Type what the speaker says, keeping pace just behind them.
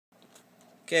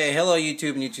Okay, hello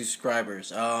YouTube and YouTube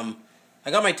subscribers. I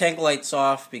got my tank lights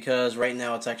off because right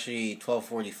now it's actually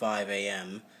 12:45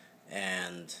 a.m.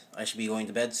 and I should be going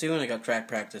to bed soon. I got track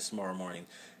practice tomorrow morning.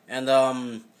 And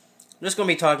I'm just going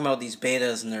to be talking about these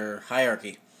betas and their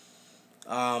hierarchy.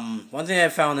 One thing I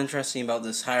found interesting about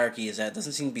this hierarchy is that it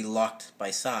doesn't seem to be locked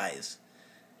by size.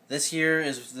 This here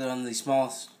is one of the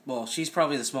smallest, well, she's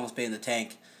probably the smallest beta in the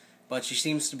tank, but she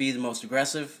seems to be the most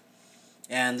aggressive.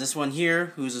 And this one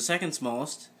here, who's the second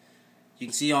smallest, you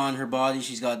can see on her body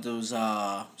she's got those,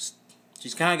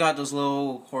 she's kind of got those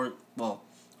low,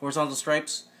 horizontal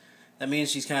stripes. That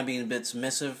means she's kind of being a bit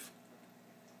submissive,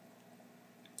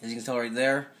 as you can tell right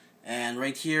there. And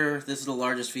right here, this is the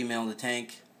largest female in the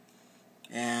tank.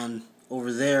 And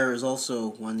over there is also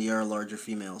one of the larger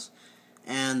females.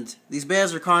 And these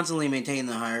bears are constantly maintaining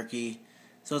the hierarchy,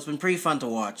 so it's been pretty fun to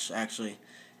watch, actually.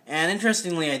 And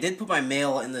interestingly, I did put my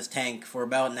male in this tank for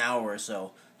about an hour or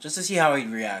so, just to see how he'd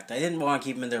react. I didn't want to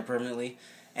keep him in there permanently.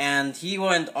 And he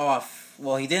went off.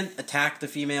 Well, he didn't attack the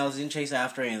females, he didn't chase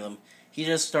after any of them. He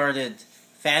just started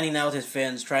fanning out his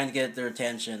fins, trying to get their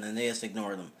attention, and they just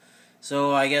ignored him.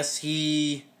 So I guess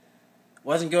he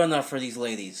wasn't good enough for these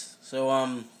ladies.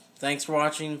 So, thanks for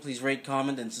watching. Please rate,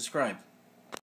 comment, and subscribe.